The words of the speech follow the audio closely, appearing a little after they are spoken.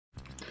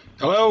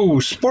Hello,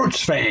 sports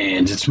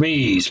fans. It's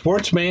me,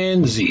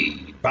 Sportsman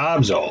Z,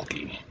 Bob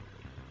Zolke.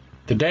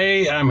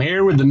 Today, I'm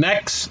here with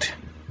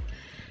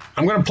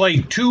I'm going to play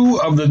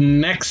 2 of the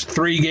next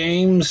 3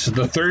 games.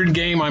 The third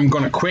game, I'm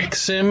going to quick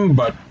sim,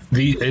 but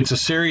it's a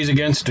series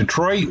against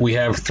Detroit. We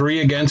have 3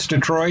 against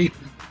Detroit.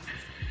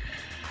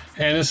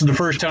 And this is the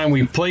first time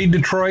we've played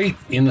Detroit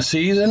in the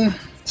season.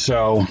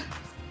 So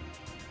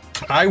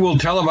I will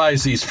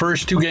televise these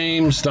first 2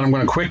 games, then I'm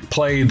going to quick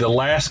play the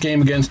last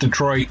game against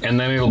Detroit, and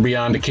then it'll be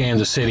on to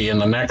Kansas City. And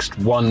the next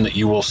one that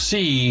you will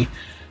see,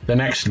 the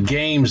next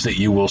games that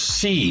you will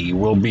see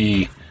will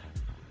be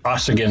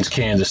us against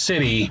Kansas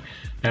City,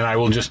 and I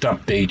will just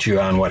update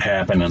you on what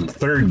happened in the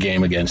third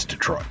game against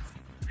Detroit.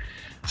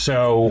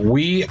 So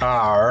we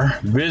are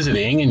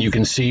visiting, and you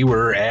can see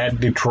we're at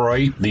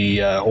Detroit,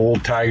 the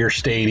old Tiger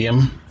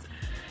Stadium.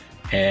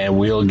 And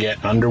we'll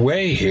get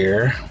underway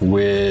here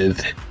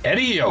with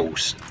Eddie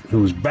Yost,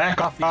 who's back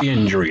off the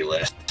injury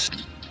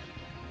list.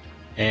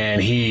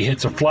 And he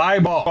hits a fly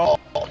ball.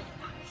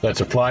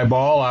 That's a fly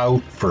ball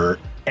out for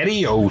Eddie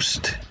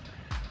Yost,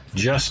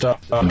 just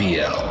up the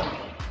DL,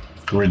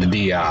 or the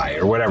DI,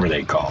 or whatever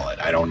they call it.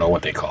 I don't know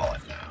what they call it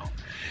now.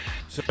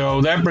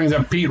 So that brings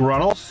up Pete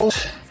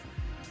Runnels.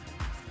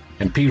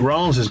 And Pete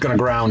Runnels is going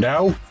to ground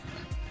out.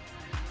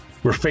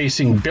 We're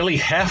facing Billy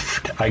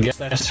Heft. I guess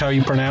that's how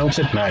you pronounce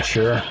it. Not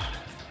sure.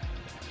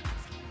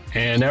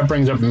 And that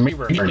brings up Mickey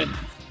Vernon.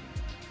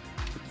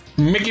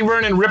 Mickey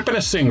Vernon ripping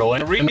a single.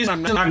 And the reason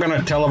I'm not going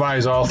to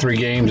televise all 3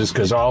 games is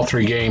because all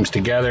 3 games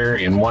together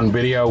in one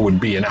video would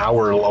be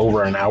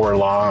over an hour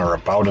long, or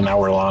about an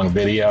hour long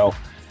video.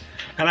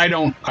 And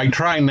I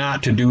try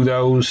not to do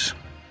those.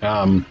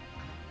 My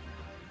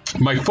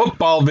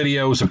football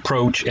videos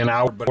approach an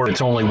hour, but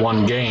it's only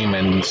one game,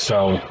 and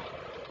so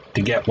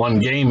to get one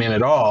game in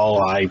at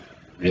all,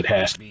 it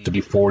has to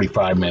be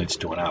 45 minutes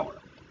to an hour.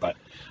 But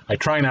I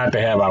try not to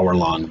have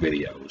hour-long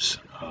videos.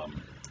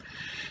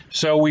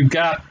 So we've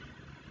got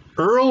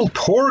Earl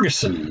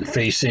Torgerson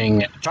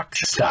facing Chuck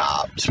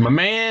Stobbs. My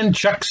man,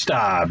 Chuck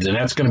Stobbs, and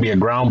that's going to be a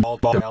ground ball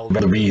to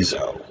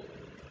Valdivieso.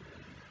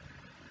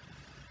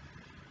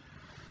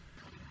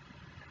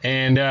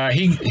 And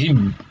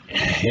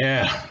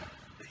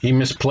he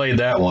misplayed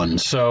that one.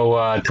 So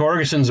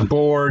Torgerson's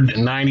aboard,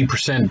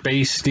 90%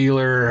 base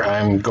stealer.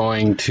 I'm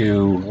going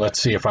to,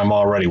 let's see if I'm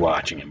already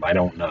watching him. I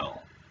don't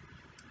know.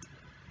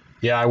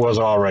 Yeah, I was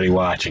already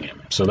watching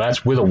him. So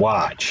that's with a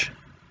watch.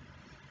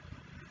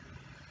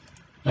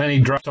 And he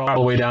drops all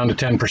the way down to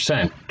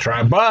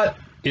 10%. But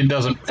it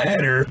doesn't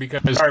matter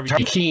because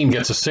Harvey Keene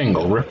gets a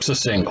single, rips a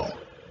single.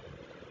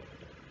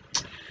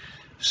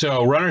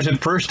 So runners at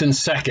first and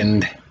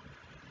second.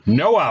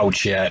 No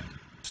outs yet.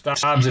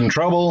 Stobbs in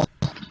trouble.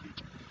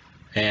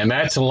 And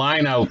that's a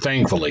line out,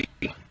 thankfully,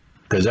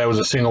 because that was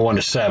a single 1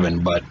 to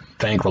 7, but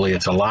thankfully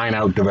it's a line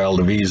out to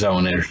Valdivieso,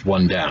 and there's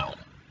 1 down.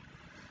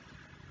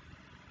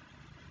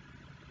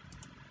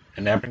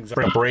 And that brings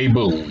up Ray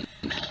Boone.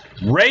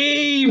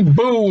 Ray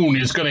Boone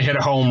is going to hit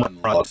a home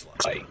run, looks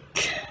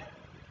like.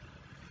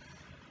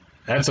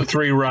 That's a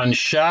 3-run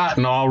shot,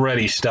 and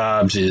already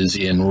Stobbs is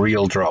in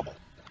real trouble.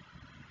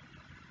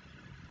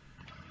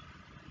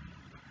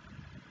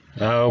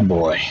 Oh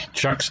boy,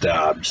 Chuck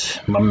Stobbs,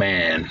 my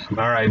man. All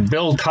right,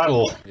 Bill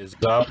Tuttle is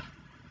up,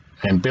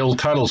 and Bill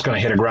Tuttle's going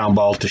to hit a ground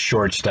ball to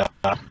shortstop.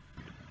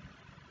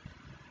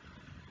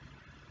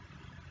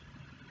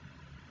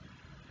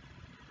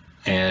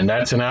 And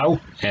that's an out,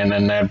 and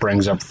then that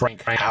brings up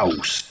Frank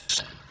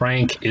House.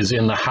 Frank is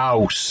in the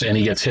house, and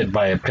he gets hit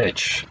by a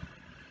pitch.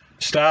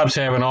 Stobbs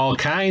having all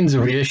kinds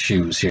of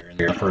issues here in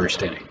the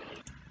first inning.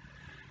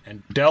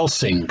 And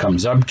Delsing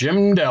comes up.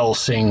 Jim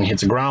Delsing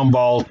hits a ground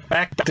ball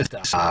back to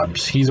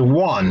Stobbs. He's a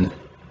 1.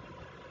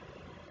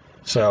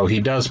 So he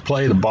does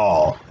play the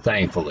ball,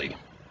 thankfully.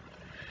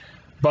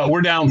 But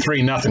we're down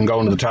 3-0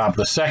 going to the top of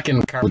the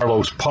second.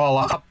 Carlos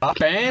Paula up,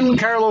 and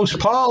Carlos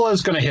Paula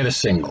is going to hit a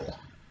single.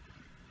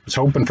 Was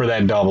hoping for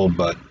that double,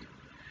 but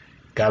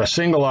got a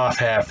single off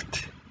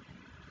Heft.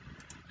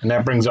 And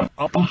that brings up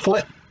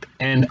Umflett.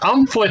 And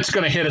Umflett's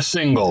going to hit a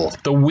single.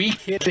 The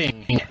weak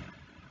hitting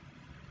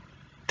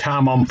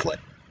Tom Umflett.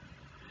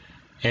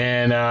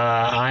 And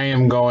I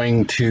am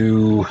going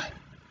to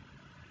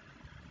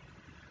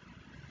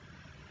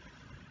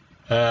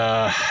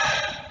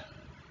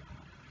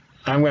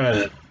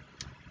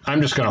I'm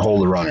just gonna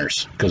hold the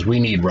runners because we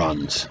need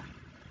runs.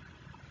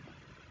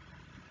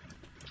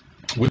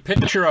 With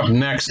pitcher up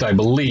next, I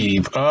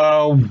believe.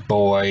 Oh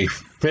boy,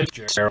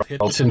 Fitzgerald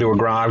hits into a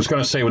ground. I was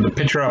gonna say with the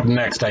pitcher up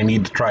next, I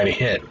need to try to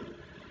hit.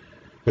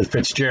 With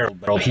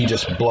Fitzgerald, he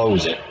just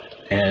blows it.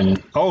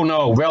 And, oh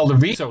no,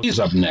 Valdivieso is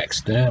up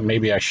next.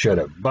 Maybe I should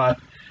have. But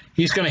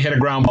he's going to hit a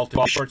ground ball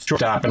to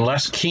shortstop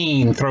unless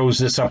Keene throws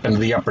this up into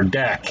the upper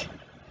deck.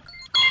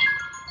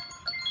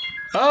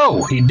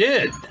 Oh, he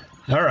did.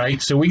 All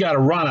right, so we got a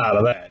run out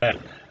of that.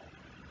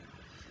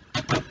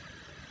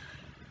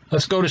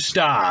 Let's go to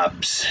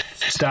Stobbs.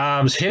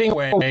 Stobbs hitting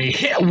away.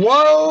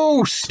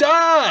 Whoa,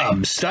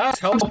 Stobbs! Stobbs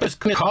helped us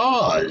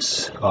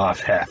cause off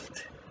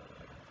Heft.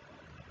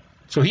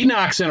 So he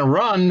knocks in a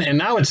run, and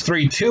now it's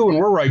 3-2, and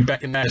we're right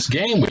back in this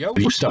game with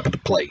Hoeft up at the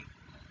plate.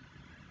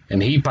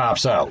 And he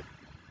pops out.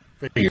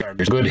 There's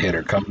a good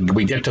hitter.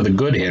 We get to the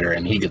good hitter,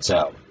 and he gets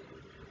out.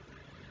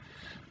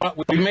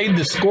 But we made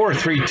the score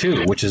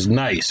 3-2, which is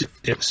nice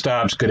if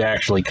Stobbs could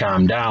actually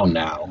calm down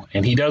now.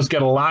 And he does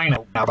get a line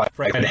out now by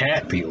Fred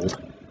Hatfield.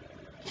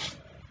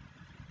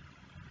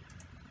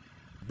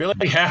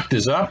 Billy Hoeft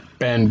is up,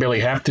 and Billy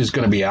Hoeft is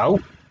going to be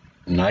out.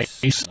 Nice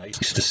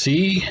to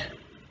see.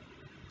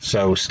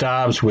 So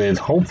Stobbs with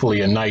hopefully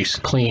a nice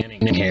clean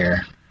inning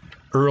here.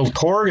 Earl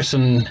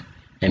Torgerson,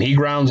 and he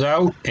grounds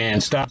out,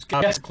 and Stobbs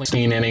gets a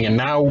clean inning, and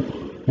now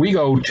we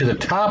go to the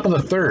top of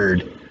the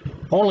third,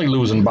 only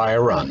losing by a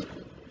run.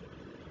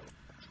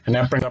 And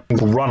that brings up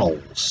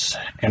Runnels,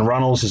 and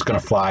Runnels is going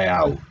to fly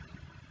out.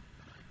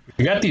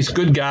 We got these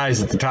good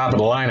guys at the top of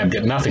the lineup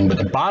get nothing, but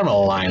the bottom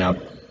of the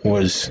lineup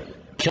was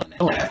killing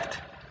left.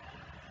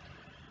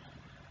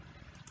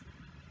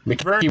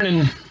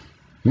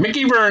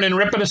 Mickey Vernon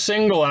ripping a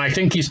single, and I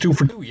think he's 2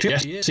 for 2.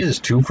 Yes, he is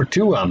 2 for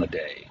 2 on the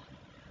day.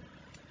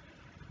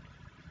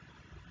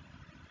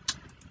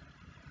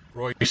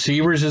 Roy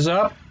Severs is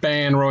up,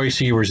 and Roy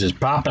Severs is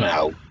popping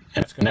out,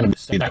 and it's going to be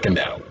second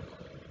out.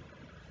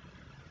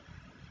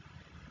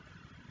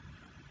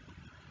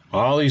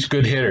 All these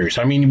good hitters.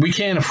 I mean, we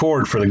can't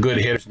afford for the good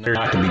hitters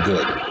not to be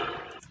good.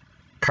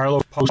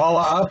 Carlos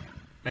Paula up,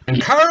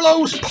 and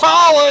Carlos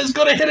Paula is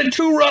going to hit a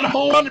 2-run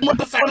home run with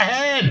the front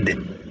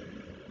head.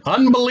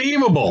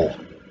 Unbelievable.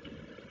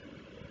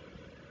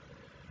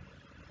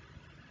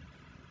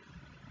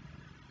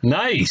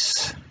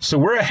 Nice. So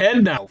we're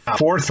ahead now,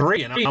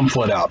 4-3, and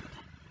Umflett up.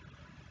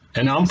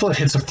 And Umflett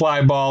hits a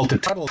fly ball to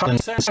Tuttle in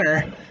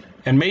center,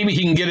 and maybe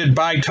he can get it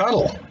by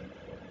Tuttle.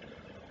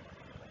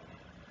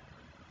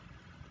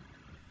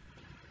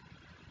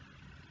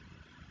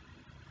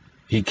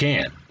 He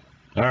can't.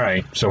 All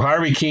right, so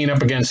Harvey Keene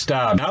up against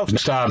Stobbs. Now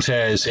Stobbs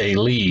has a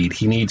lead.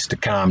 He needs to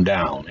calm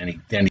down,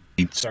 and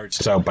he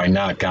starts out by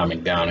not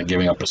calming down and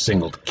giving up a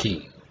single to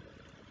Keene.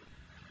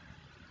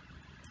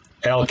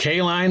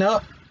 LK line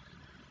up.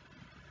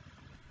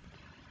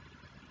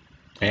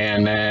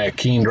 And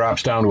Keene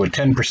drops down to a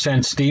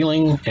 10%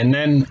 stealing, and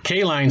then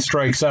K-line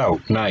strikes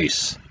out.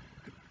 Nice.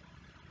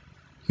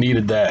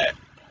 Needed that.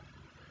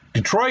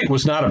 Detroit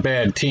was not a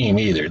bad team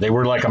either. They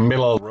were like a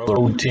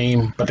middle-of-the-road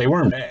team, but they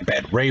weren't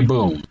bad. Ray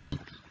Boone.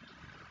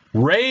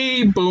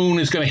 Ray Boone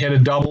is going to hit a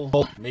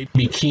double.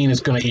 Maybe Keene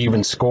is going to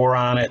even score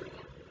on it.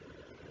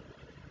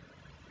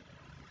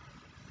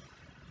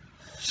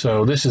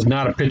 So this is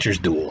not a pitcher's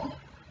duel.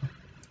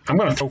 I'm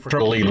going to throw for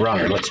the lead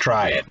runner. Let's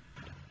try it.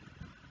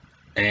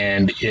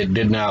 And it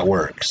did not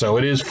work. So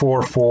it is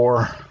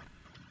 4-4.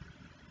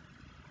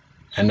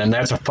 And then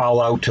that's a foul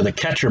out to the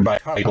catcher by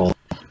Keitel.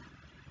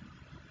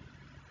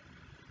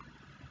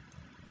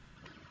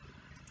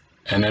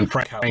 And then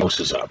Frank House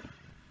is up.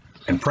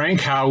 And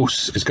Frank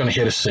House is going to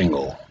hit a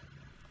single.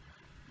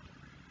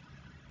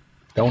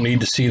 Don't need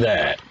to see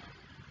that.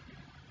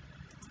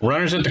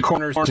 Runners at the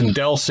corners and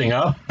Delsing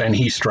up, and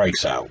he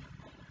strikes out.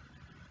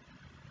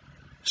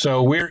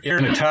 So we're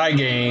in a tie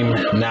game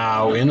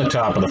now in the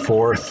top of the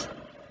fourth.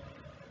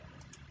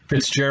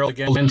 Fitzgerald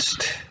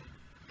against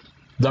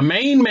the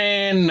main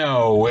man,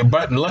 no.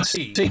 But let's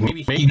see.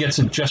 Maybe he gets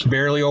it just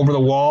barely over the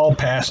wall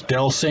past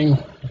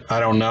Delsing.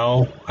 I don't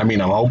know. I mean,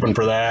 I'm hoping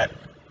for that.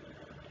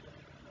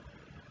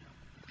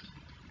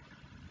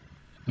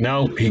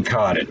 No, he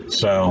caught it.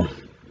 So,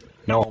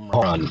 no home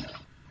run.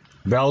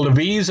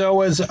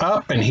 Valdivieso is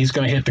up, and he's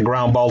going to hit the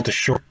ground ball to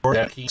short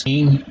at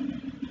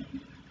Keene.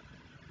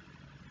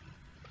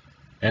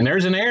 And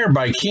there's an error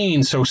by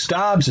Keene, so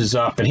Stobbs is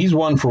up, and he's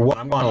 1 for 1.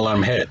 I'm going to let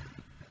him hit.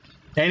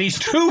 And he's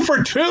 2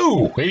 for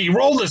 2. And he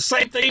rolled the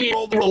same thing he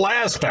rolled the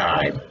last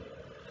time.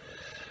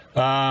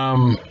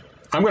 I'm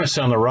going to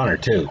send the runner,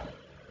 too.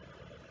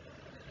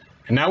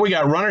 And now we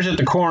got runners at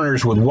the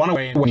corners with 1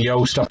 away and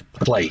Yost up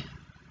the plate.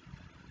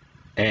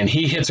 And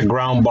he hits a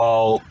ground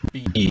ball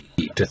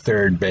to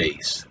third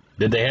base.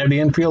 Did they have the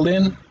infield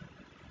in?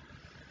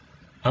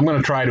 I'm going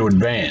to try to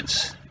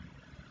advance.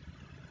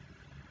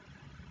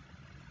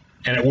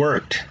 And it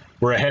worked.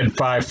 We're ahead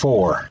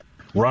 5-4.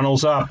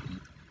 Runnels up.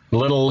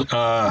 Little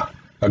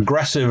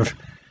aggressive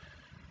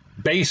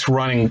base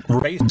run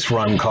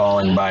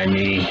calling by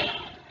me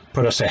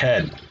put us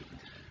ahead.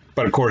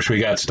 But of course we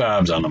got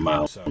Stobbs on the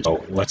mound,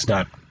 so let's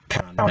not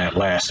count on that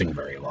lasting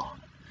very long.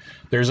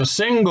 There's a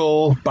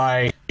single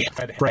by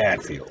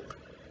Bradfield.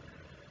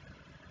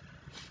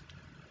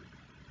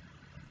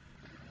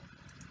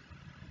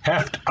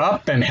 Hoeft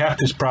up, and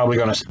Hoeft is probably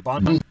going to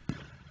bunt.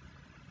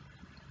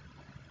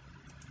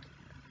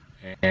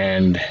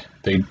 And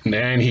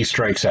he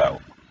strikes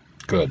out.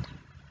 Good.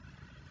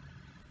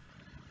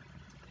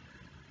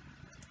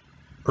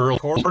 Earl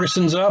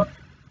Torgerson's up.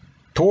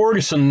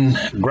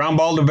 Torgerson, ground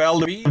ball to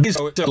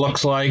Valdivieso, it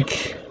looks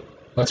like.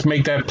 Let's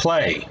make that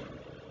play.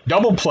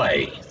 Double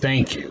play.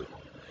 Thank you.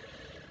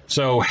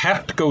 So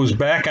Hoeft goes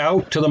back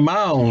out to the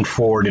mound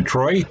for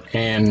Detroit,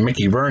 and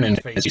Mickey Vernon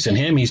facing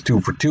him. He's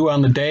 2 for 2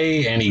 on the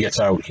day, and he gets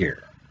out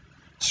here.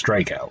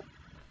 Strikeout.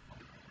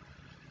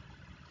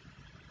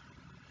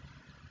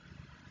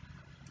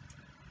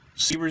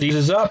 Severs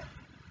is up.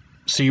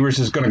 Severs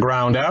is going to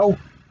ground out.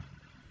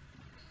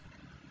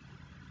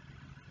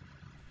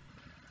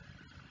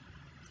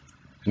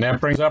 And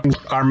that brings up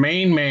our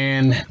main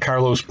man,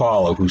 Carlos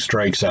Paulo, who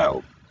strikes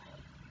out.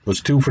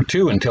 Was 2 for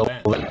 2 until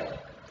then.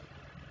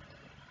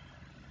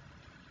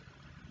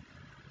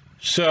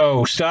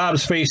 So,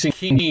 Stobbs facing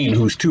Keane,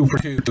 who's 2 for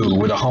 2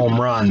 with a home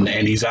run,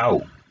 and he's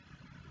out.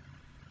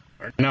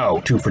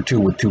 No, 2 for 2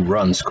 with 2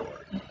 runs scored.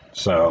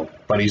 So,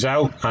 but he's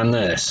out on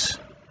this.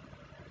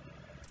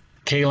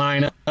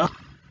 K-line up.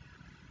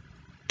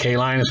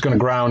 K-line is going to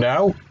ground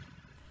out.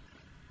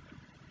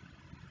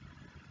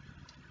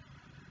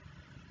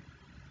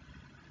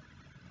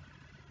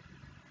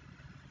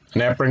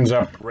 And that brings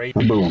up Ray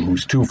Boone,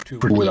 who's 2 for 2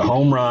 with a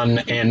home run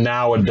and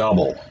now a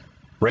double.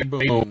 Ray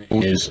Boone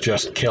is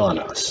just killing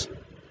us.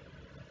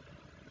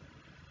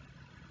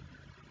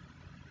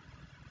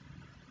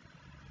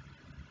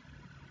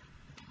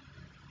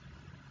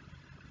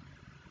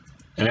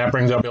 And that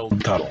brings up Bill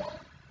Tuttle.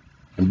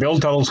 And Bill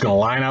Tuttle's going to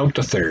line out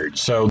to third.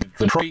 So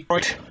the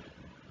Detroit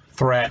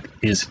threat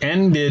is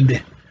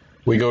ended.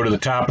 We go to the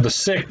top of the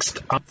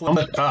 6th.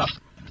 Up.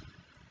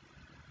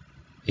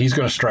 He's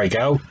going to strike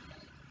out.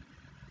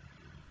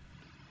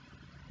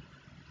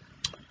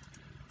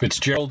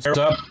 Fitzgerald's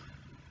up,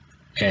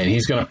 and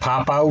he's going to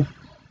pop out.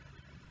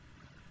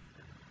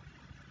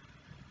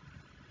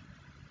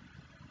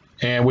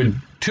 And with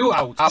 2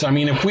 outs, I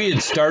mean, if we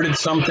had started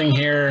something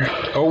here...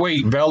 Oh,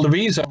 wait,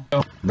 Valdivieso.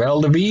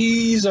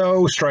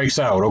 Valdivieso strikes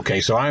out.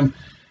 Okay, so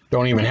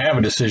don't even have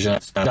a decision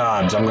at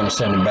Stobbs. I'm going to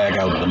send him back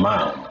out to the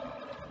mound.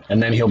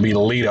 And then he'll be the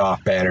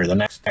leadoff batter the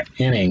next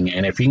inning.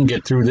 And if he can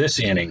get through this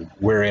inning,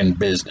 we're in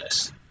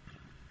business.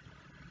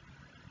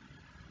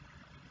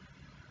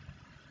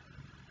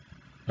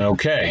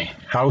 Okay,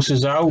 House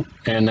is out,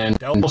 and then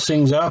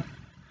Delsing's up,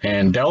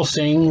 and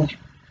Delsing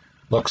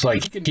looks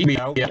like he could be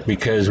out yet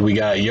because we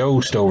got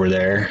Yost over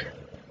there,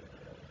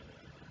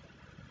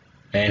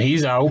 and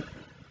he's out.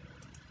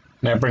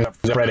 And that brings up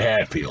Fred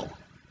Hatfield.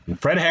 And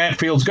Fred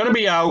Hatfield's going to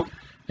be out,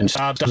 and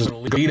Stobbs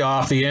doesn't lead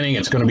off the inning.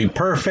 It's going to be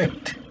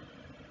perfect.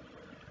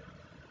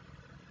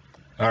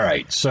 All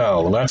right,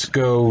 so let's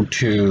go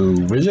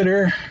to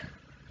visitor.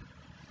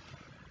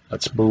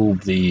 Let's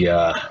move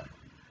the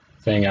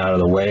thing out of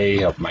the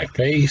way of my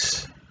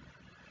face.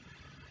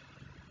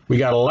 We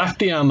got a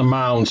lefty on the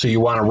mound, so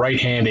you want a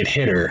right-handed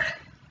hitter.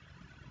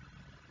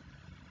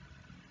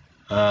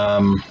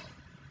 What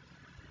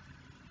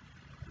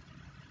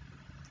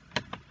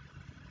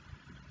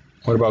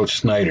about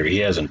Snyder? He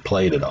hasn't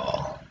played at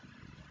all.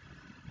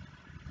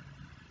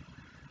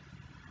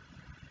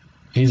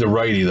 He's a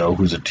righty, though,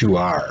 who's a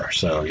 2R,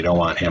 so you don't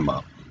want him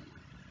up.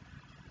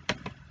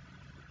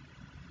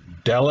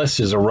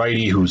 Dellis is a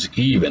righty who's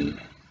even,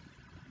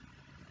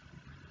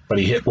 but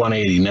he hit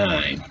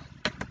 189. I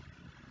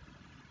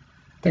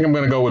think I'm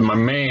going to go with my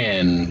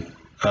man,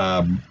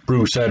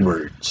 Bruce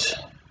Edwards.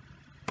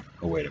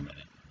 Oh, wait a minute.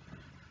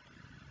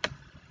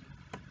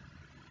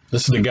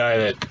 This is the guy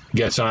that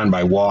gets on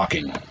by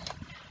walking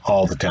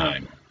all the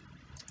time.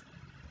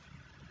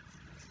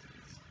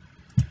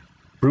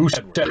 Bruce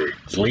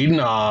Edwards leading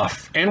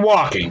off and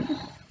walking.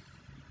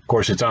 Of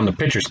course, it's on the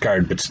pitcher's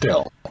card, but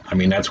still. I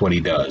mean, that's what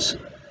he does.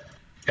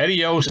 Eddie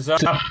Yost is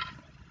up.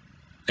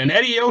 And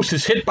Eddie Yost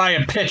is hit by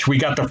a pitch. We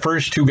got the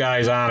first 2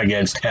 guys on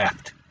against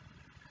Heft.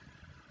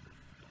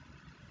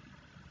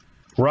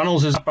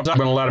 Runnels is up. I'm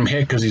going to let him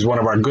hit because he's one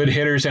of our good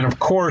hitters. And, of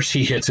course,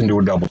 he hits into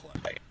a double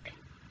play.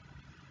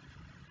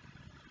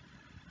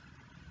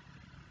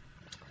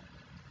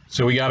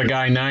 So we got a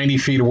guy 90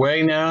 feet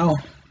away now.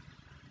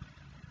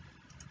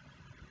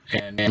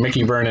 And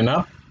Mickey Vernon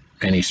up.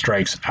 And he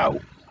strikes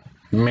out.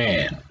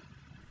 Man,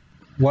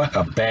 what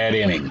a bad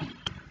inning.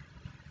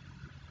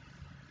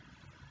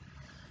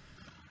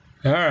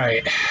 All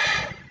right.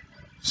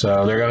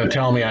 So they're going to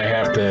tell me I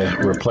have to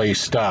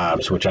replace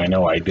Stobbs, which I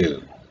know I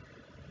do.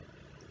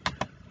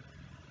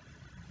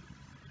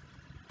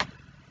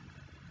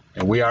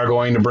 And we are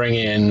going to bring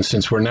in,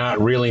 since we're not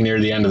really near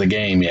the end of the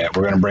game yet,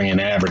 we're going to bring in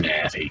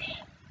Abernathy.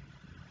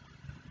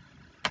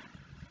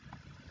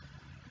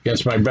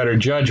 Against my better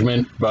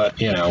judgment, but,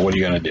 you know, what are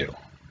you going to do?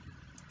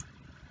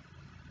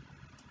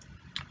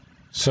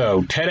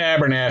 So, Ted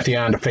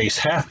Abernathy on to face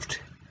Heft.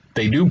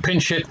 They do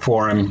pinch hit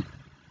for him.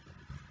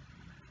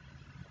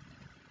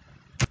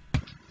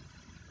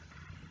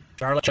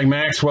 Charlie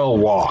Maxwell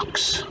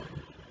walks.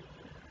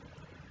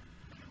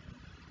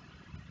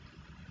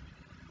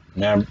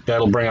 Now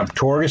that'll bring up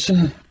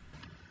Torgerson.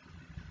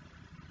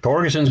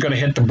 Torgerson's going to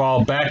hit the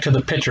ball back to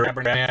the pitcher.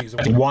 Abernathy's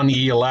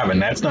 1E11.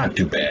 That's not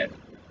too bad.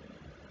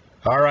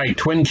 All right,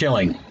 twin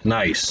killing.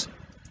 Nice.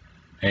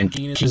 And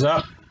Keane is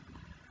up.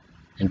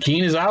 And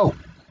Keane is out.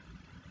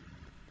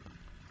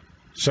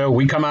 So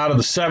we come out of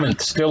the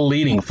 7th still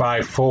leading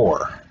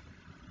 5-4.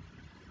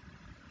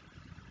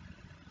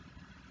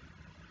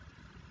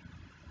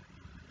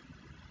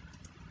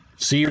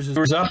 Sears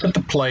is up at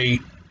the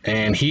plate,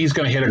 and he's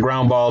going to hit a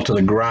ground ball to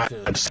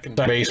the second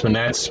baseman.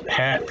 That's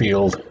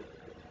Hatfield.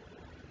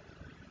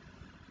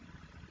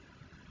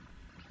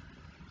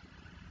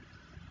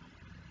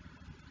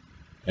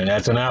 And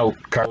that's an out.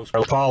 Carlos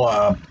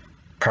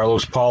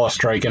Paula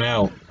striking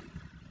out.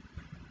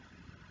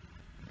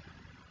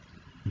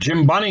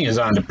 Jim Bunning is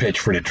on the pitch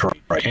for Detroit.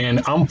 And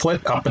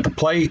Umflett up at the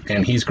plate,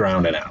 and he's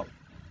grounded out.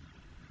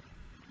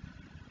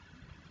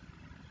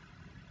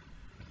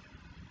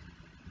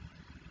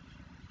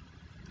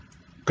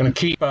 Gonna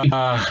keep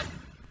the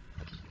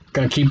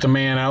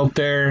man out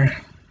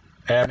there.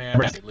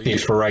 At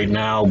least for right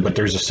now, but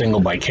there's a single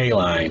by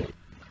K-Line.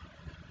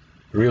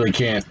 Really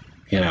can't,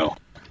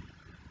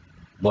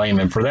 blame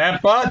him for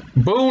that. But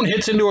Boone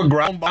hits into a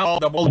ground ball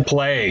double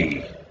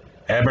play.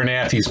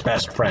 Abernathy's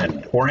best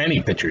friend, or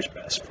any pitcher's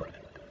best friend.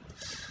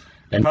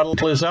 And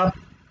Tuttle is up,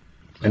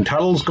 and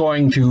Tuttle's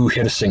going to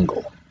hit a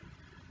single.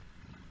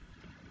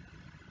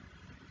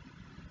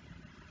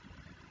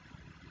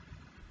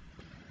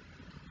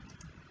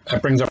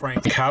 That brings up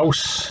Frank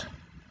House.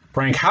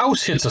 Frank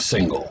House hits a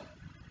single.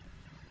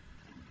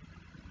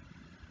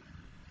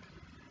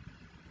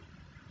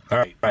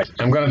 All right.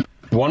 I'm gonna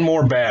one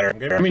more batter.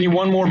 You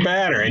one more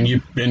batter, and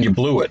you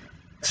blew it.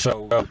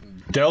 So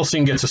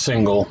Delsing gets a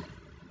single,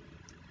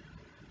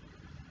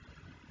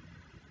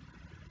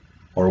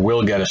 or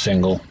will get a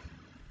single.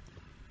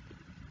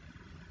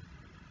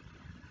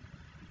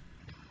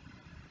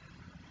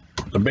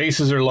 The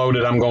bases are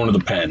loaded. I'm going to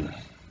the pen,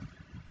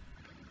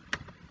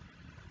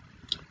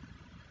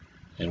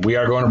 and we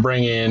are going to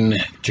bring in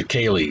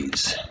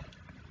Jacales.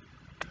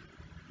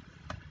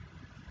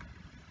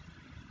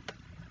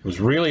 Was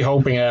really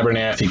hoping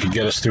Abernathy could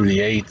get us through the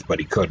 8th, but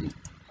he couldn't.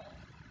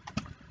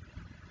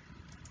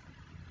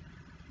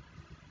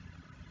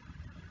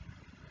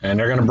 And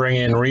they're going to bring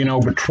in Reno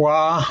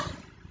Batois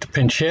to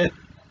pinch hit.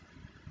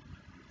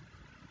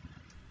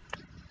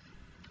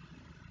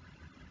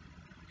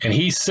 And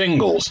he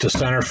singles to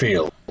center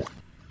field.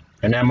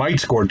 And that might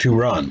score 2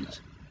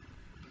 runs.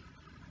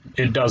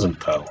 It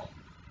doesn't, though.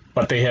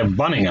 But they have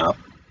Bunning up.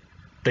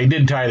 They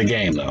did tie the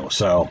game, though,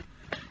 so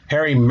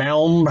Harry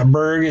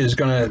Melmberg is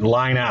going to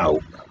line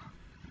out.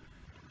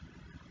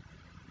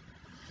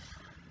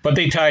 But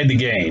they tied the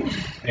game.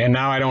 And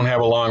now I don't have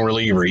a long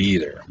reliever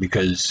either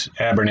because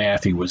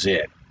Abernathy was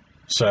it.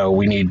 So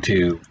we need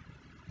to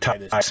tie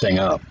this thing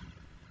up.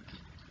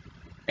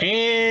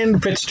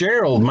 And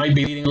Fitzgerald might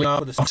be leading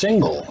off with a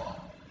single.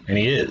 And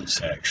he is,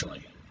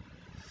 actually.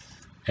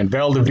 And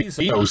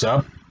Valdiviso's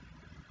up.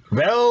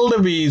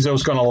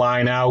 Valdiviso's going to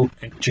line out.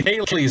 And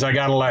Jacales I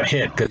got to let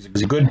hit because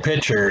he's a good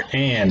pitcher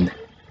and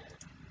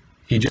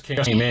he just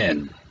came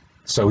in,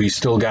 so he's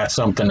still got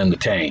something in the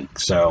tank.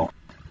 So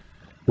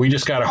we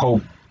just got to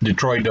hope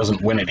Detroit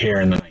doesn't win it here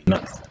in the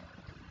 9th.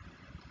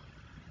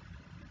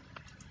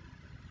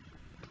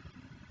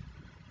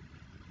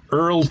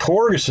 Earl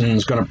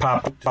Torgeson's going to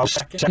pop up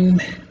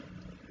second.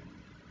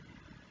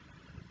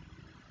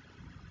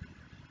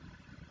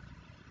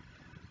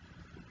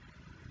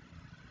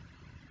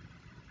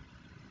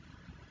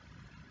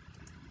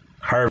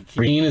 Harvey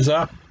Keene is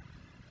up.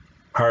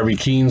 Harvey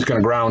Keene's going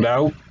to ground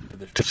out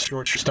to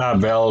shortstop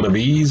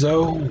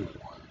Valdiviso.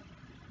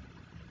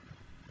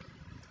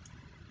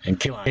 And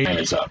K-Line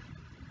is up.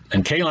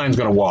 And K-Line's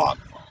going to walk.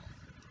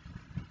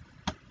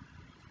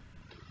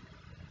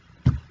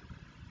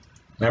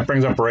 That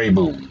brings up Ray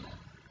Boone.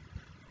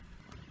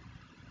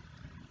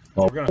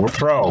 Well, we're going to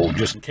throw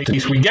just in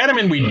case we get him,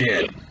 and we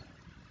did.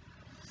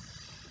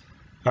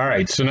 All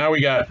right, so now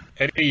we got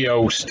Eddie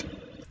Yost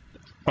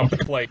up at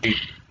the plate.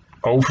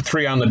 0 for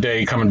 3 on the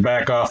day, coming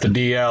back off the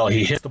DL.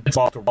 He hit the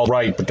ball to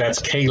right, but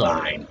that's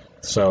K-Line.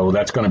 So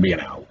that's going to be an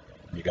out,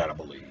 you got to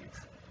believe.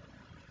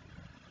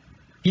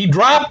 He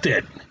dropped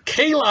it.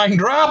 K-Line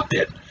dropped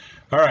it.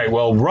 All right,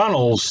 well,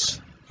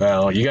 Runnels,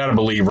 well, you got to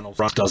believe Runnels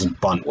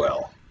doesn't bunt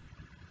well.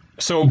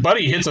 So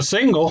Buddy hits a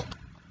single.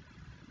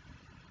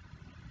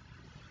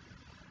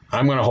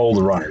 I'm going to hold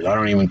the runners. I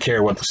don't even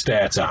care what the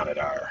stats on it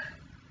are.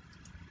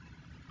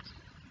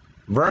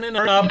 Vernon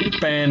up,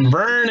 and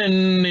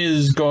Vernon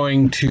is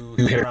going to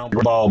hit a ground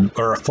ball,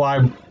 or a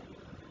fly.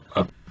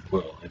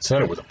 Well, it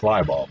said it was a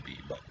fly ball beat,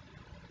 but.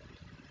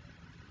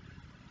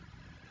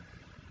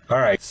 All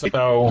right,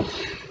 so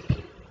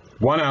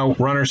 1 out,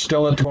 runner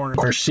still at the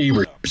corner,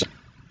 Seaver.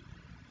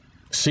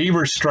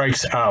 Seaver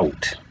strikes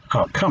out.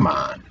 Oh, come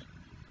on.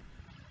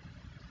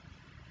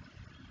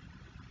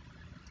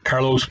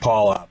 Carlos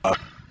Paula up,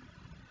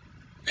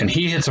 and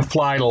he hits a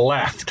fly to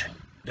left.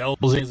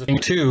 Delves in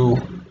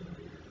 2.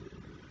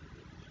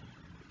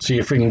 See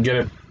if we can get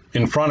it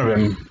in front of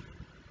him.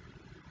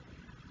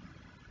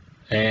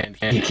 And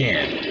he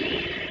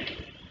can't.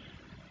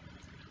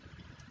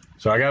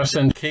 So I got to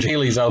send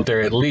Jacales out there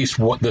at least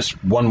this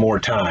one more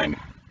time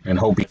and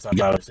hope he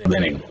got it in the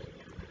inning.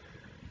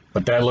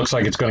 But that looks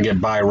like it's going to get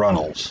by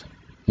Runnels.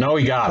 No,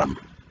 he got him.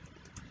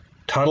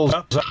 Tuttle's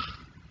up.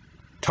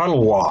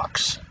 Tuttle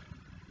walks.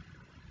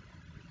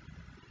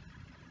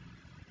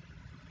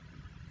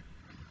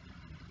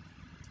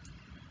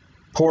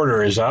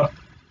 Porter is up.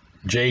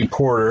 Jay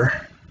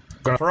Porter.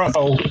 Gonna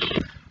throw.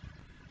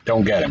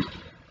 Don't get him.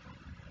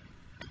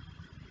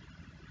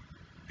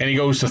 And he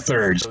goes to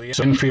third. So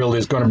infield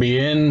is going to be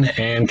in,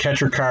 and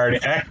catcher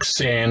card X,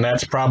 and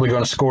that's probably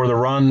going to score the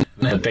run.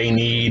 that they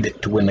need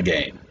to win the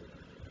game.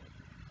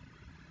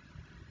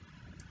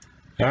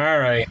 All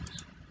right,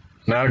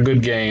 not a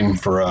good game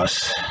for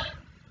us.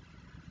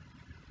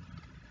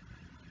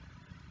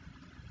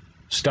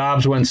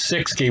 Stobbs went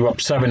 6, gave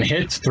up 7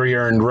 hits, 3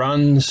 earned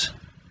runs.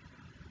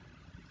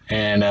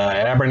 And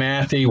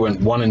Abernathy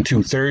went 1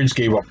 2/3,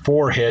 gave up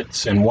 4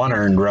 hits and 1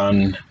 earned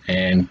run.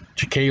 And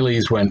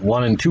Chikales went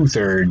 1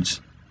 2/3,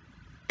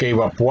 gave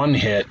up 1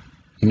 hit,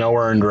 no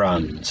earned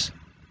runs.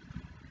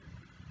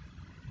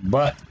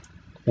 But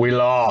we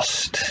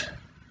lost.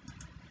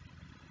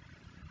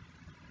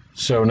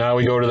 So now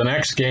we go to the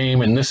next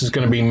game, and this is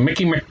going to be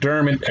Mickey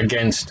McDermott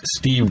against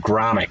Steve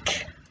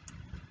Gromek.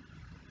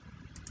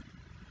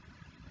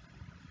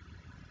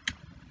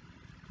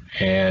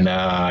 And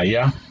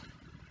yeah,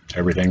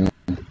 everything,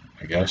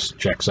 I guess,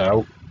 checks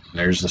out.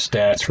 There's the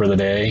stats for the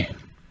day.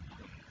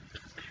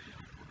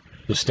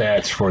 The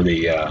stats for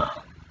the,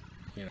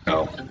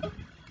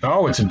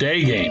 oh, it's a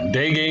day game.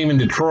 Day game in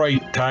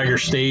Detroit, Tiger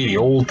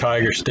Stadium, old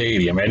Tiger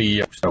Stadium. Eddie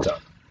Yost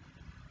up.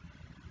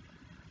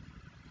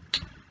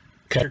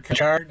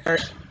 Card.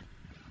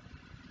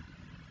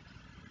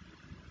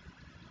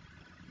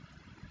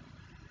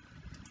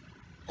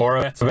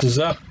 Oravets is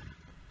up.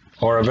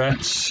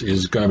 Oravets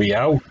is going to be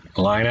out,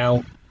 line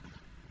out.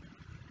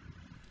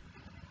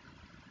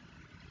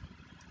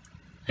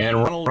 And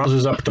Reynolds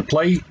is up at the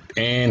plate,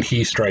 and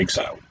he strikes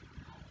out.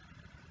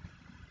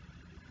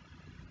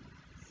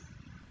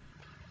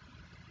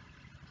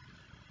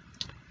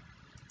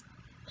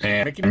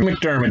 And Mickey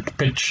McDermott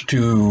pitched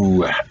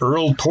to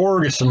Earl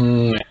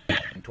Torgerson.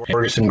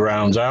 Torgerson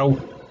grounds out.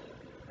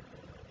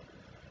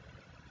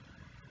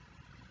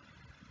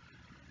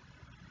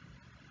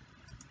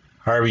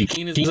 Harvey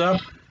Keene is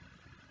up,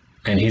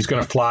 and he's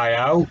going to fly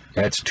out.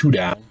 That's 2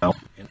 down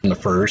in the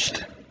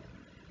first.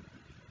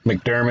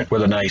 McDermott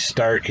with a nice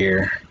start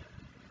here.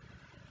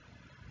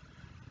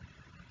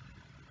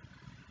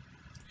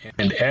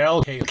 And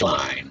Al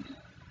Kaline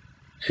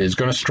is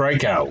going to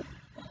strike out.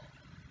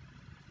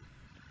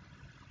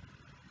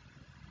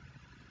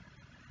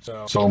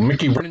 So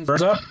Mickey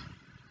Vernon's up,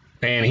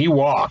 and he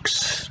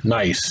walks.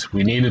 Nice.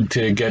 We needed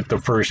to get the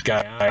first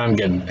guy on,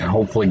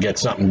 hopefully get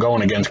something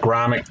going against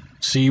Gromek.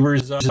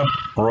 Seavers up.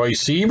 Roy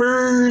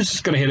Seavers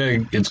is going to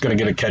hit it's going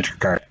to get a catcher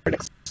card.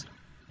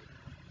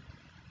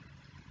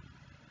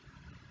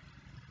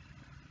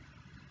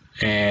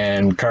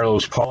 And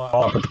Carlos Paul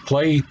up at the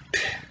plate,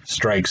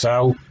 strikes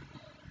out.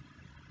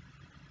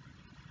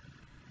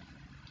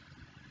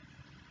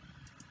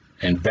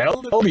 And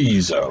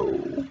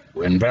Valdivieso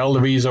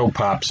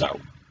pops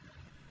out.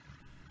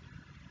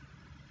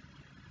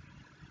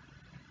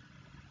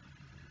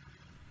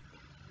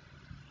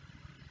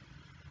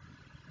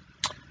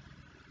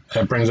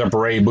 That brings up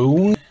Ray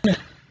Boone.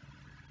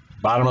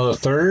 Bottom of the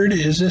third,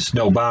 is this?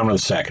 No, bottom of the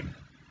second.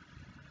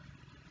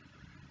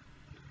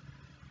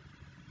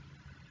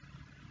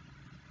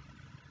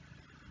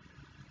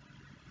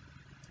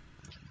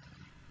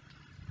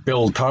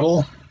 Bill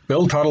Tuttle.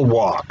 Bill Tuttle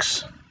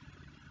walks.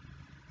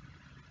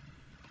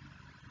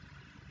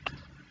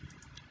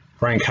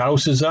 Frank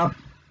House is up.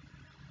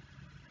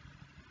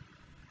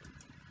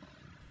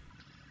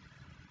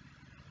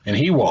 And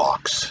he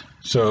walks.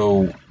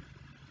 So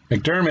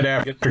McDermott,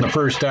 after the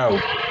first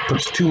out,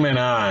 puts 2 men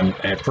on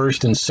at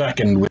first and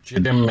second with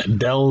Jim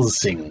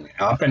Delsing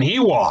up, and he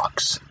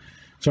walks.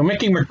 So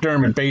Mickey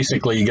McDermott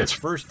basically gets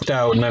first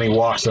out, and then he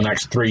walks the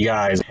next 3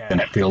 guys in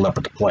that field up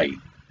at the plate.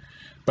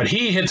 But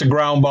he hits a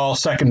ground ball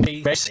second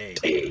base.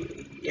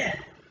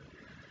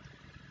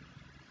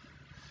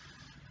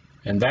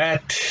 And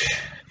that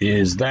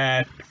is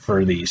that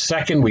for the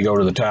second. We go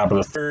to the top of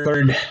the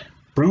third.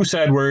 Bruce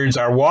Edwards,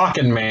 our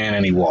walking man,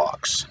 and he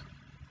walks.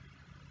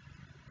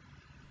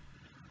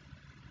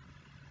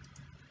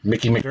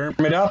 Mickey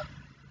McDermott up,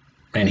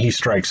 and he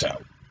strikes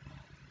out.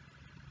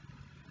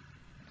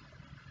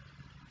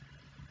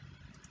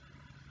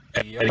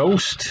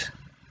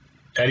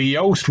 Eddie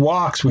Yost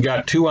walks. We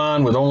got 2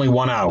 on with only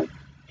 1 out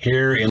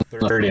here in the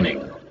 3rd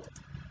inning.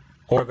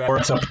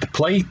 Horvat's up at the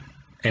plate,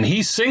 and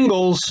he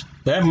singles.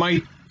 That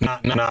might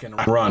not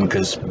run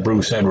because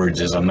Bruce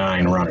Edwards is a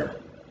 9 runner.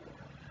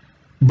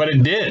 But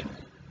it did.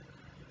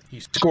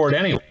 He scored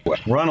anyway.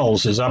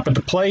 Reynolds is up at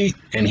the plate,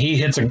 and he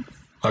hits a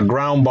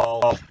ground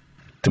ball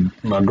to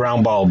a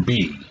ground ball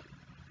B.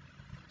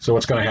 So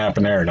what's going to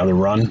happen there? Another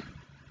run?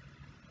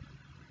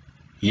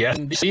 Yes,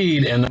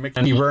 indeed, and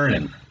Mickey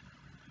Vernon.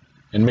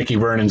 And Mickey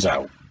Vernon's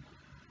out.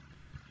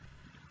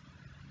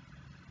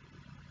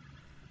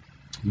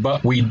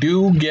 But we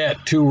do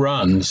get 2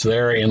 runs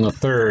there in the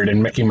 3rd,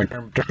 and Mickey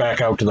McDermott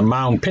back out to the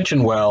mound,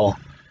 pitching well.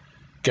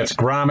 Gets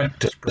Gromek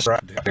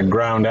to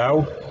ground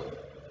out.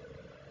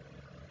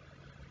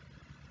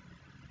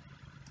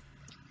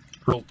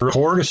 Earl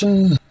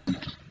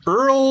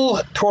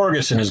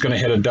Torgerson is going to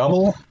hit a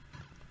double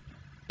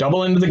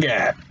into the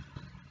gap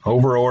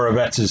over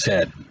Oravets'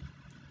 head.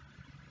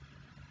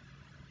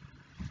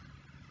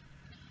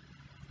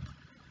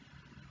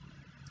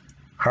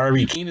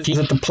 Harvey Keene is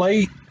at the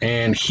plate,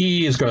 and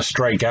he is going to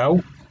strike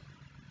out.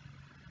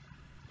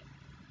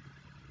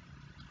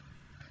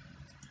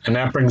 And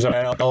that brings up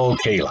Al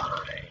Kaline.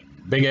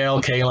 Big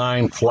Al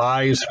Kaline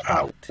flies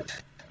out.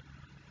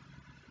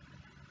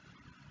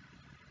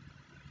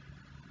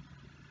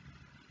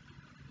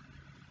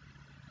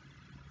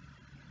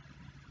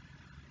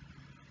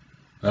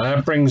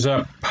 That brings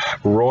up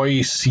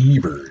Roy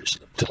Sievers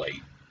to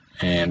plate.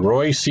 And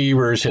Roy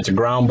Sievers hits a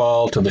ground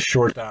ball to the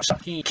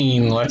shortstop.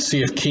 Keane, let's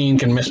see if Keane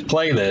can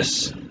misplay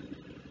this.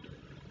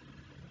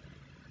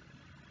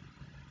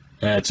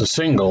 It's a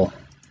single.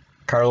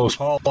 Carlos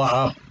Paula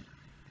up.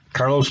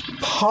 Carlos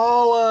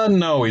Paula,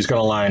 no, he's going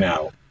to line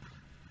out.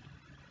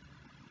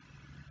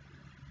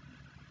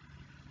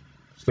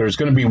 So there's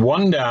going to be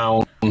one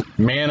down,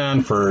 man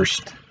on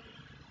first,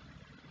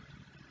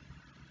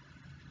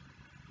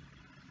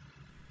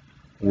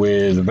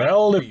 with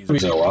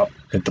Valdivieso up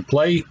at the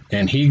plate,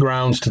 and he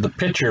grounds to the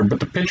pitcher, but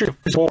the pitcher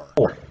is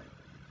 4.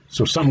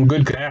 So something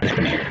good could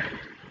happen here.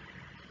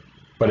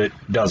 But it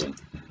doesn't.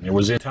 It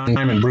was in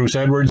time, and Bruce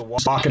Edwards, the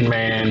walking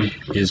man,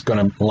 is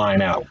going to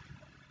line out.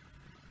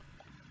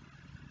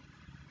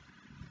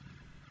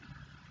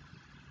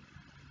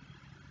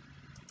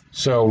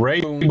 So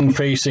Ray Boone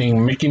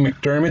facing Mickey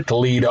McDermott to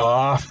lead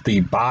off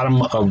the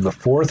bottom of the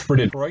 4th for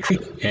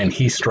Detroit, and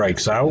he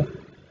strikes out.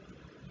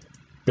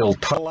 Bill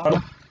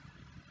Tuttle.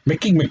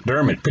 Mickey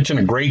McDermott pitching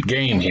a great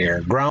game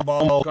here. Ground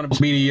ball going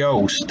to be to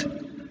Yost.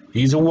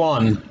 He's a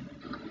 1.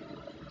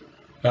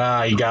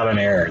 He got an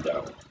error,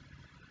 though.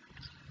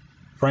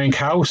 Frank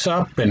House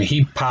up, and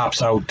he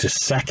pops out to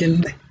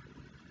second.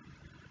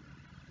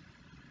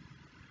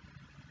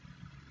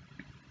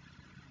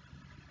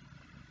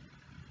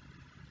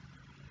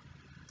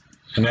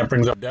 And that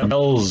brings up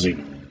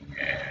Delsing.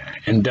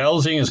 And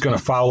Delsing is going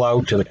to foul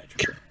out to the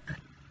catcher.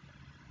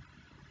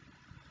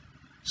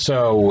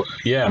 So,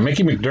 yeah,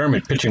 Mickey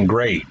McDermott pitching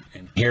great.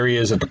 And here he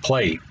is at the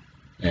plate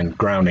and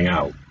grounding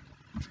out.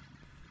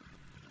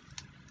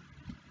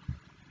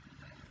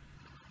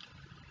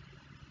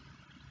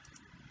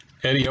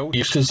 Eddie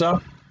Yost is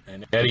up,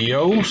 and Eddie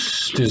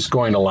Yost is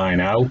going to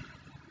line out.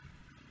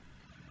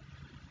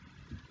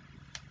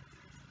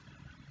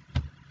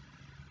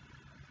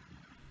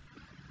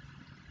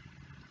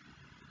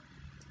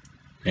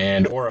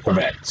 And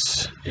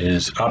Oravets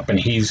is up, and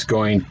he's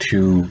going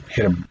to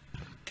hit a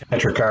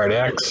catcher card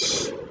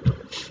X,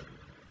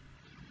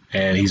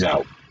 and he's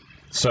out.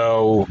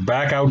 So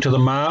back out to the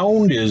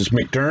mound is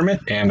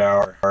McDermott, and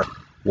our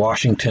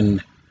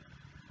Washington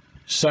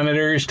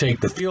Senators take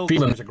the field,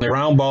 and the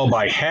ground ball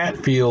by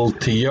Hatfield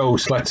to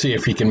Yost. Let's see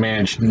if he can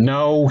manage.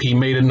 No, he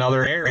made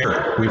another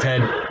error. We've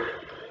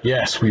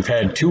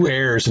had 2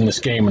 errors in this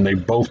game, and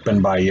they've both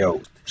been by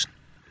Yost.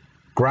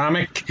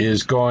 Gromek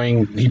is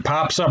going, he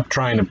pops up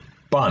trying to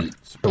bunt.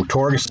 So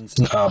Torgeson's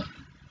up,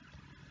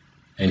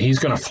 and he's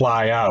going to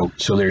fly out.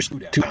 So there's 2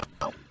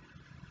 down.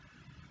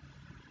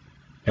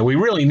 And we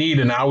really need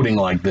an outing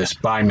like this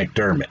by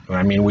McDermott.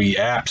 I mean, we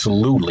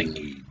absolutely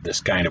need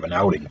this kind of an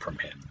outing from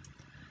him.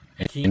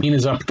 And Keane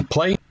is up at the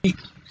plate,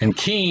 and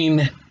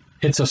Keane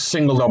hits a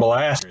single double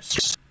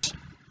asterisk.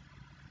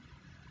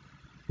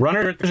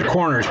 Runner at the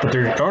corners, but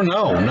there's, oh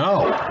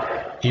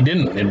no, he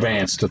didn't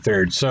advance to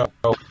third. So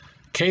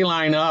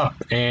K-line up,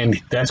 and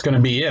that's going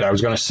to be it. I was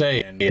going to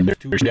say, and they're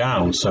 2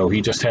 down, so he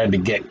just had to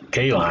get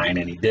K-line,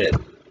 and he did.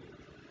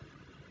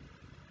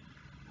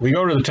 We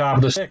go to the top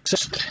of the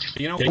 6th.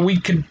 You know,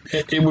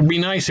 it would be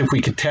nice if we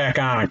could tack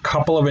on a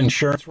couple of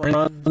insurance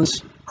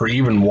runs, or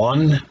even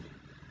 1.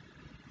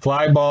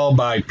 Fly ball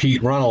by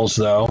Pete Runnels,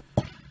 though.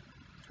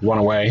 1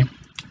 away.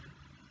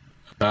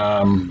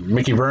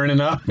 Mickey Vernon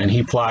up, and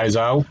he flies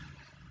out.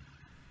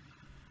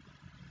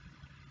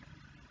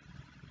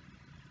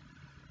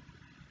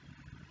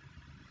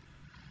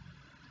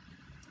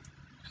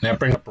 And that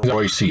brings up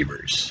Roy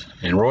Sievers.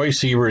 And Roy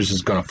Sievers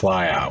is going to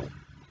fly out.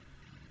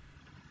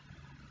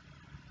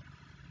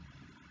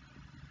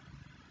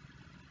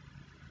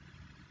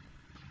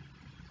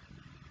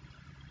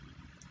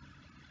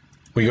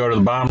 We go to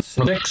the bottom of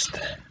the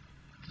 6th.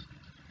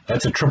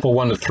 That's a triple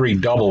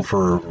 1-3 double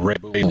for Ray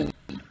Boone.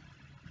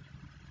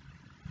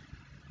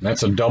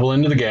 That's a double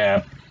into the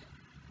gap.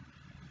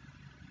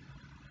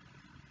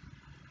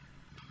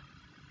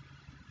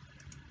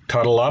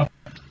 Tuttle up.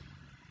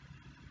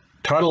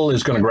 Tuttle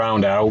is going to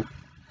ground out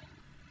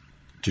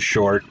to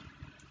short.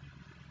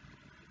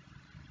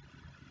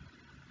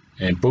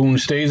 And Boone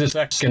stays at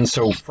second,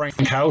 so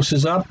Frank House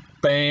is up,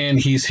 and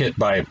he's hit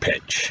by a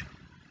pitch.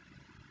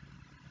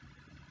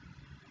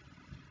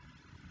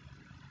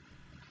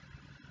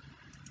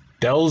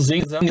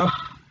 Delsing's up,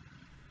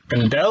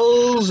 and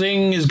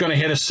Delsing is going to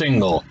hit a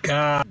single.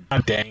 God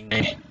dang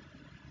it.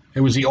 It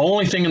was the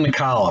only thing in the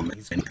column,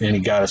 and he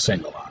got a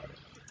single out of it.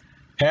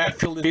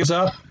 Hatfield is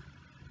up,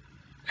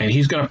 and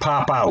he's going to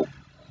pop out.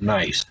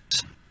 Nice.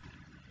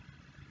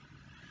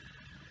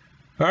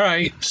 All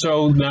right,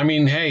 so, I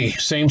mean, hey,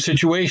 same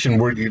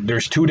situation.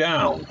 There's 2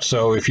 down.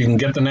 So if you can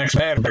get the next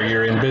batter,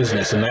 you're in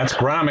business, and that's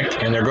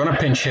Gromek, and they're going to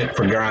pinch hit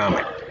for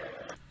Gromek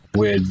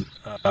with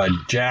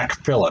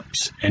Jack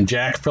Phillips. And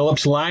Jack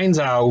Phillips lines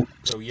out,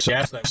 so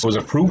yes, that was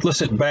a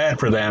fruitless at bat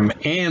for them,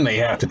 and they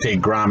have to take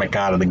Gromek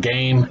out of the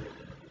game.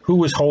 who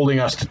was holding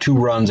us to 2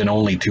 runs and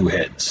only 2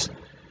 hits.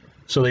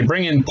 So they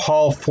bring in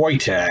Paul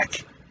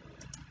Foytak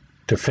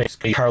to face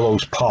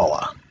Carlos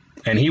Paula,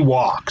 and he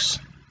walks.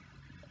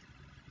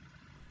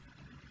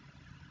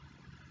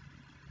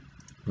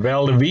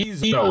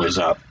 Valdivieso is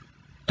up,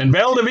 and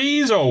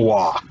Valdivieso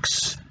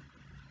walks.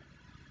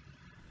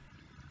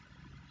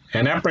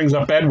 And that brings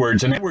up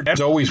Edwards, and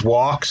Edwards always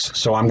walks,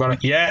 so I'm going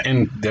to, yeah,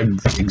 and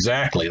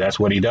exactly, that's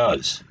what he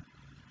does.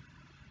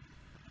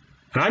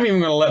 And I'm even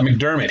going to let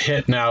McDermott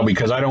hit now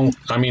because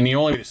the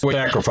only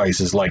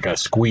sacrifice is like a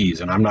squeeze,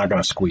 and I'm not going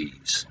to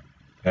squeeze.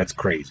 That's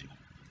crazy.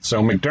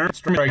 So McDermott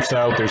strikes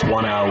out, there's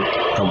 1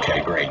 out.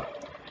 Okay, great.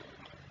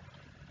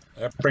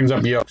 That brings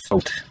up Yost.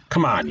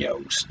 Come on,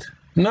 Yost.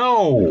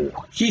 No,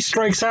 he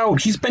strikes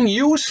out. He's been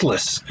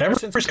useless ever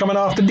since coming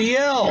off the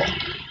DL.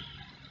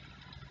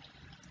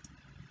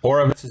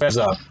 Oravets is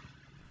up.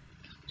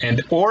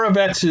 And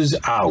Oravets is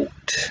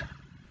out.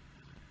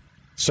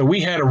 So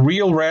we had a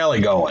real rally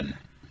going.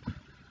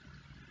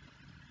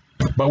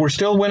 But we're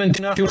still winning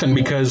 2-0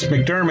 because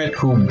McDermott,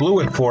 who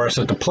blew it for us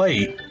at the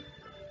plate,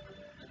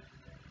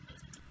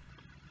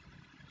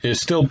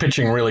 is still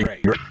pitching really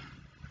great.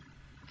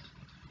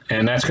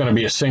 And that's going to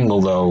be a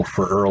single, though,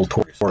 for Earl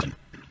Torres.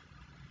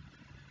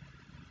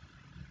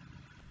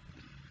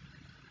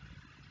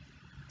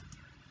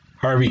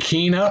 Harvey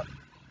Keene up.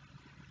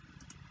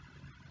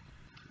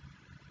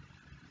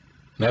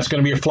 That's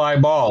going to be a fly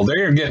ball.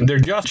 They're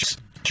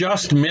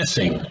just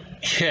missing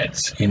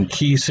hits in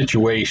key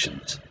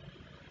situations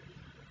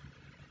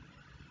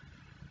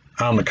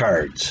on the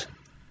cards.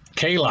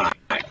 K-Line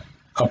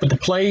up at the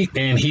plate,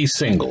 and he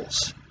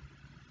singles.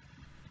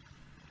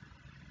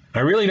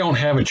 I really don't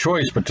have a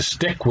choice but to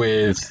stick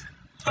with,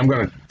 I'm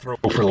going to throw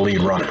for the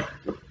lead runner.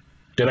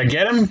 Did I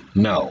get him?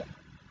 No.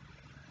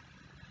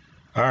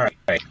 All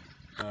right.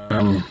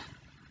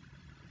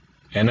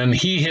 And then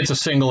he hits a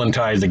single and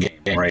ties the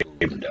game, right?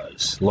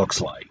 Does, looks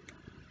like.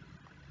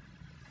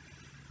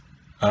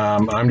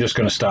 I'm just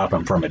going to stop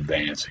him from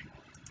advancing.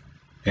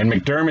 And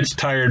McDermott's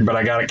tired, but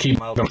I got to keep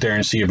him out there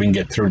and see if we can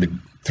get through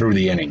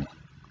the inning.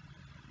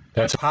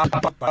 That's a pop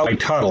up by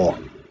Tuttle.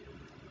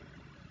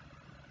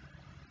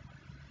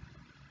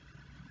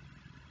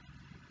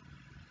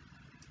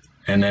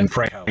 And then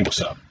Frank House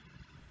up.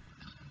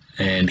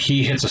 And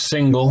he hits a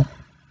single.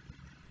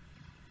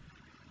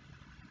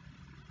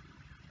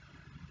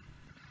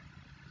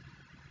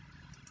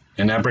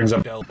 And that brings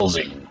up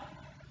Delzing.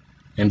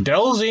 And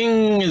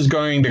Delzing is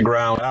going to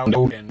ground out,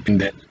 and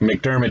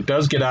McDermott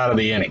does get out of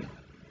the inning.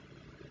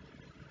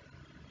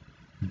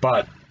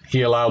 But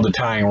he allowed the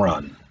tying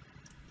run.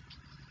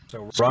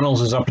 So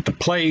Runnels is up at the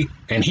plate,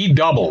 and he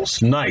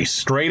doubles. Nice,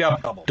 straight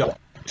up double.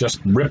 Just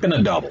ripping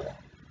a double.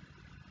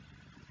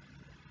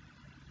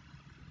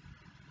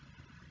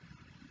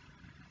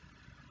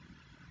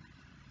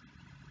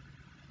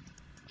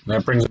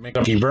 That brings up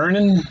Mickey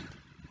Vernon.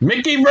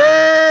 Mickey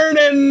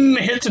Vernon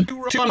hits a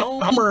 2-run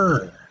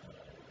homer.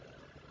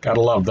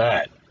 Gotta love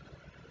that.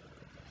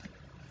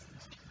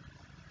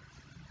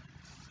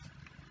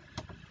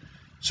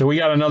 So we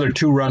got another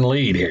 2-run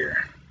lead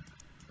here.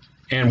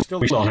 And we still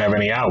don't have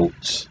any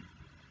outs.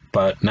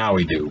 But now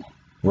we do.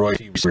 Roy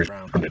Seaver's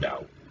rounded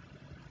out.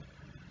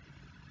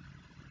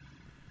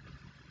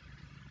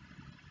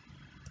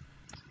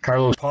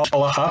 Carlos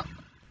Paula up.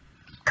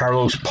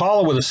 Carlos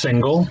Paula with a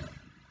single.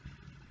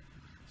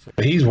 So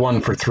he's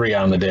 1 for 3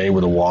 on the day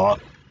with a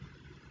walk.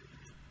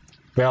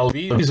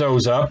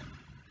 Valdivieso's up.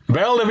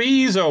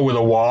 Valdivieso with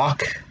a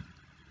walk.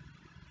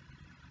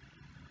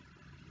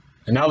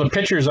 And now the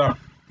pitcher's up,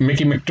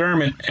 Mickey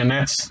McDermott, and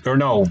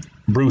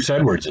Bruce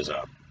Edwards is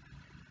up.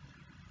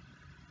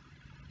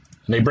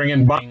 And they bring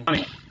in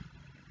Bonnie.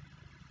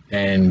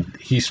 And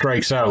he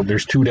strikes out.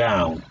 There's 2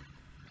 down.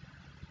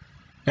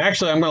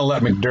 Actually, I'm going to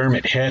let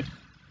McDermott hit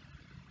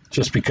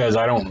just because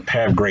I don't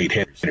have great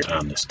hitters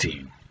on this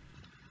team.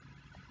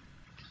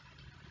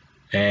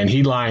 And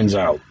he lines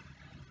out.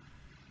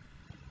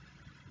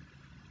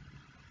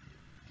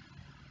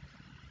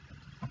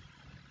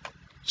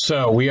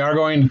 So we are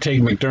going to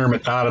take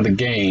McDermott out of the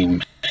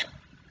game.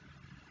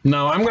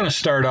 Now I'm going to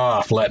start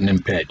off letting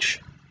him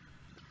pitch.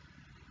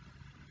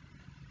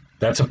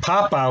 That's a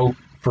pop out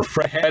for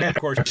Fred. Of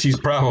course, he's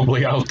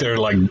probably out there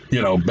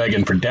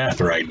begging for death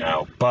right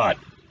now. But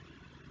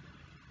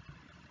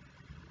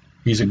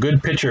he's a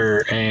good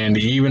pitcher, and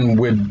even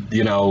with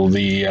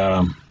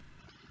the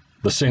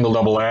single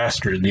double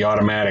asterisk, the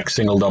automatic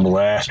single double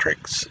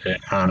asterisks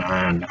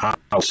on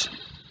house,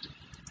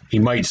 he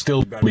might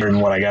still be better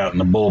than what I got in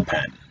the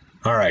bullpen.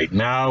 All right,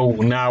 now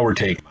we're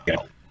taking it.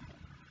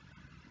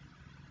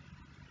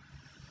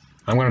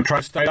 I'm going to try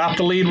to stop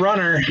the lead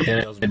runner, and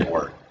it doesn't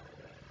work.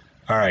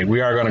 All right,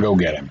 we are going to go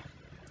get him.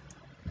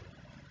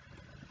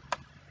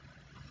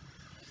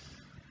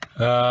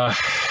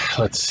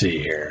 Let's see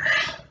here.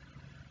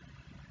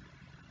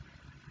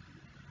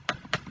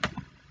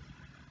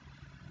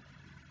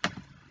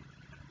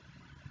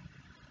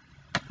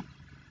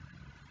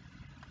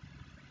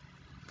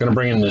 Going to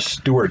bring in this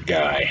Stewart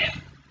guy.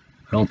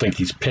 I don't think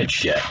he's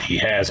pitched yet. He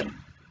hasn't.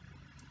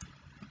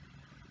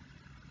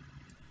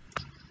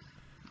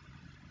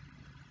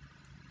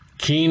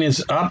 Keane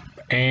is up,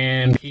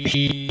 and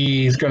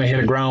he's going to hit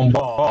a ground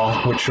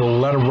ball, which will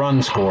let a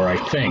run score, I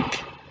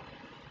think.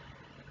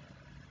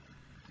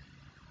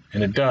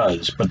 And it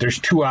does, but there's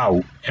 2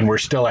 out, and we're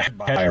still ahead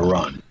by a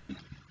run.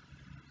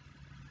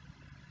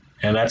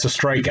 And that's a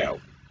strikeout.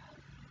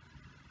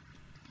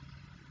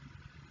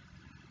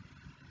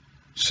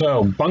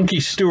 So Bunky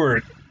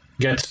Stewart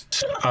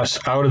gets us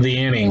out of the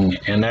inning,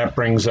 and that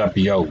brings up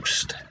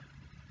Yost,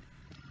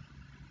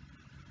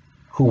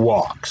 who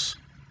walks.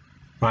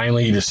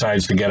 Finally, he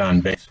decides to get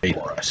on base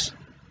for us.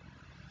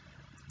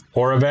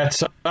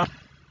 Oravets up.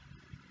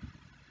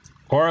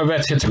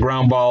 Oravets hits a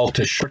ground ball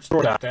to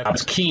shortstop.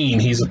 That's Keane.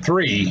 He's a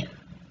 3.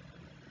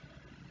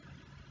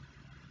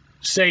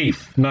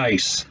 Safe.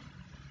 Nice.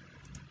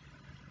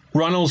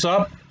 Runnels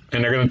up,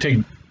 and they're going to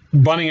take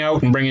Bunning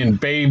out and bring in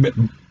Babe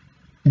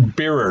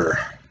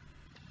Birrer.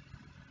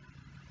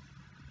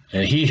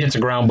 And he hits a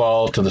ground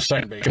ball to the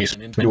second base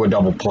into a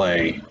double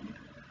play.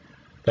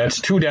 That's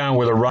 2 down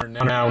with a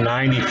runner now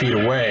 90 feet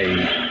away,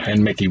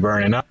 and Mickey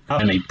Vernon up,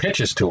 and he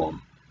pitches to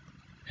him,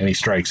 and he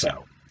strikes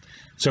out.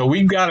 So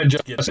we've got to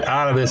just get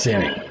out of this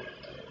inning,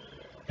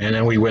 and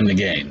then we win the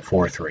game,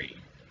 4-3.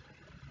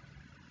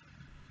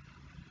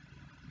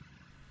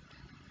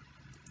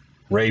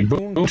 Ray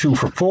Boone, 2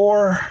 for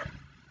 4.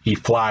 He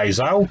flies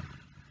out.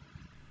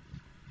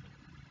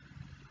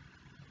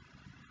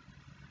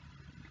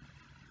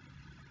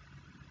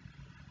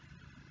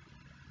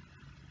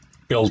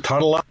 Bill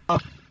Tuttle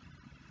up.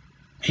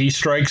 He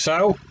strikes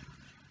out.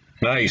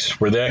 Nice.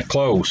 We're that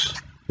close.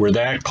 We're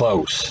that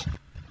close.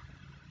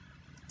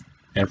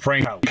 And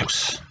Frank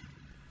House.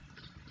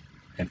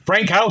 And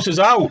Frank House is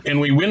out,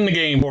 and we win the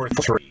game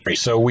 4-3.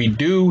 So we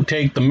do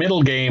take the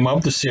middle game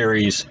of the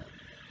series.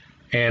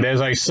 And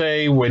as I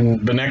say,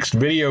 when the next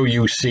video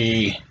you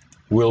see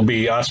will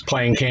be us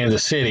playing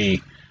Kansas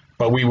City,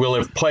 but we will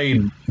have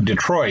played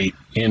Detroit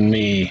in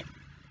the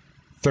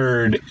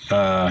third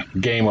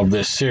game of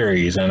this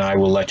series, and I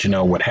will let you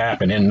know what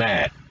happened in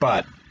that.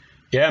 But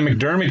yeah,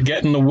 McDermott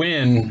getting the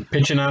win,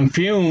 pitching on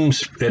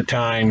fumes at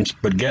times,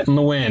 but getting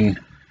the win,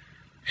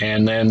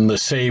 and then the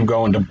save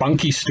going to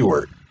Bunky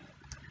Stewart.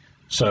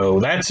 So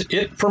that's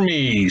it for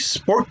me.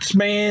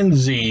 Sportsman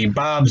Z,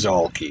 Bob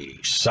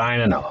Zolke,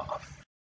 signing off.